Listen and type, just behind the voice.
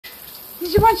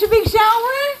Did you want your big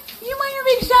shower? You want your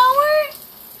big shower?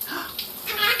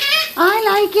 I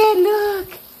like it, look.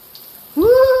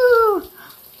 Woo!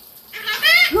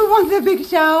 Who wants a big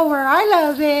shower? I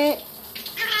love it.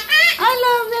 I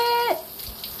love it.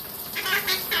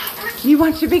 You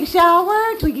want your big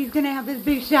shower? Twinkie's gonna have this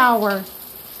big shower.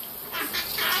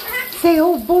 Say,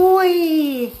 oh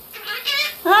boy.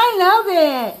 I love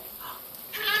it.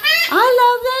 I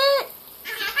love it.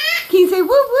 Can you say woo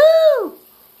woo?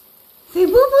 Say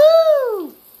woo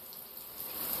woo.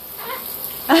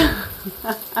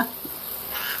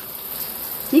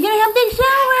 You're gonna have a big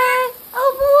shower.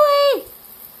 Oh boy.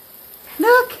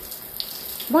 Look.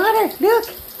 Water, look.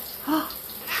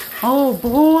 Oh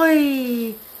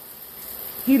boy.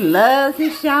 He loves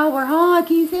his shower, huh?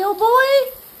 Can you say, oh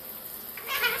boy?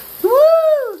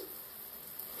 Woo!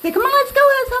 Say, come on, let's go.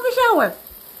 Let's have a shower.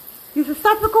 You should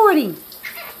stop recording.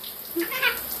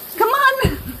 Come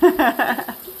on.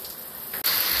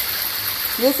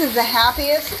 This is the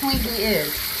happiest Twinkie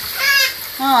is.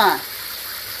 Huh?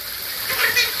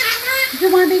 You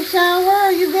want a big shower?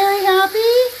 Are you very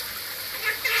happy?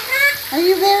 Are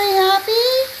you very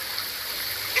happy?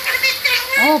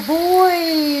 Oh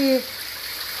boy.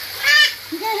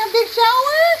 You gonna have a big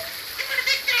shower?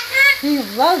 He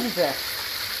loves this.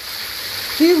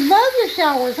 You love your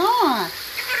showers, huh?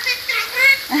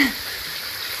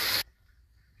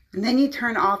 And then you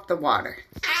turn off the water.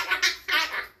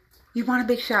 You want a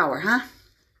big shower, huh?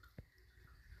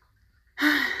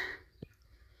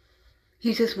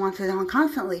 He just wants it on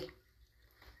constantly.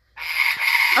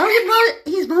 Oh,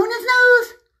 he's blowing his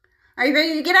nose. Are you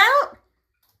ready to get out?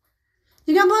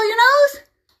 You gonna blow your nose?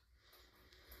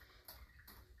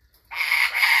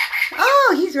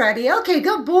 Oh, he's ready. Okay,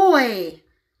 good boy.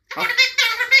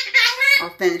 I'll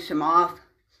finish him off.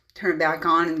 Turn it back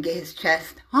on and get his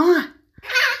chest. Huh?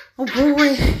 Oh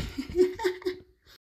boy.